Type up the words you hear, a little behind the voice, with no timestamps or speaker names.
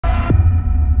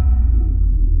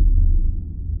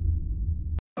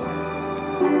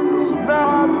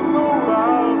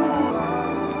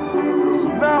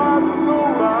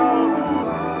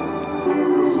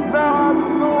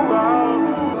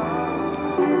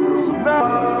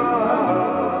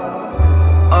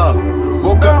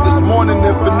Woke up this morning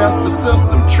and finessed the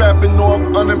system, trapping off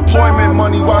unemployment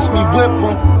money, watch me whip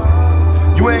 'em.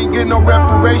 You ain't get no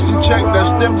reparation check, that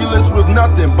stimulus was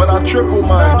nothing, but I triple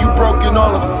mine. You broken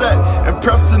all upset,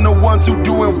 impressing the ones who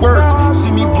doing worse.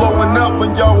 See me blowing up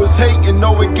when y'all was hating,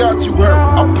 know it got you hurt.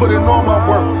 I put in all my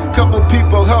work, couple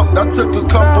people helped, I took a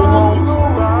couple loans.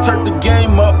 Turned the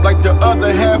game up like the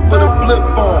other half of the flip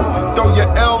phone. Throw your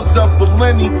L's up for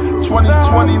Lenny.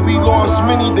 2020 we lost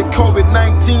many to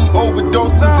COVID-19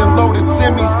 overdoses and loaded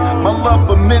semis. My love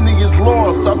for many is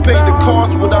lost, I paid the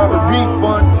cost without a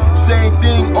refund. Same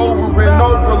thing over and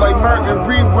over like Merton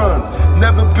reruns.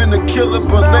 Never been a killer,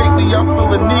 but lately I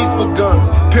feel a need for guns.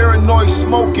 Paranoid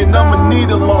smoking, I'ma need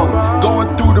a lung. Going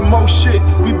through the most shit,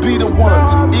 we be the ones.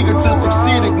 Eager to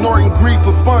succeed, ignoring greed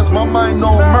for funds. My mind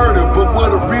on murder, but will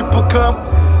the reaper come?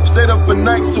 Stayed up for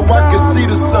nights so I could see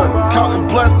the sun, counting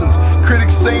blessings.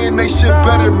 Critics saying they shit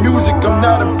better music, I'm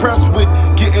not impressed with.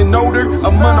 Getting older,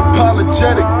 I'm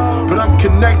unapologetic, but I'm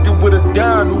connected with a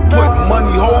don who put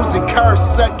money holes in cars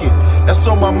second. That's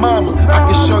on my mama, I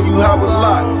can show you how a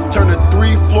lot. Turn a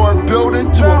 3-floor building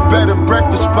to a bed and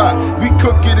breakfast spot. We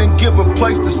cook it and give a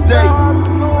place to stay.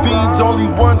 Fiends only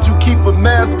ones who keep a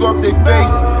mask off their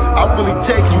face. I really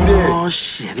take you there. Oh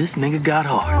shit, this nigga got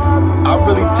hard. I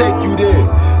really take you there.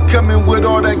 Coming with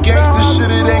all that gangster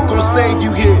shit, it ain't gon' save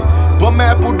you here. Bum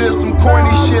Apple did some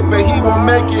corny shit, but he won't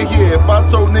make it here. If I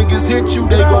told niggas hit you,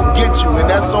 they gon' get you, and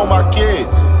that's on my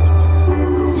kids.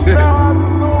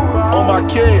 On my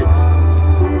kids.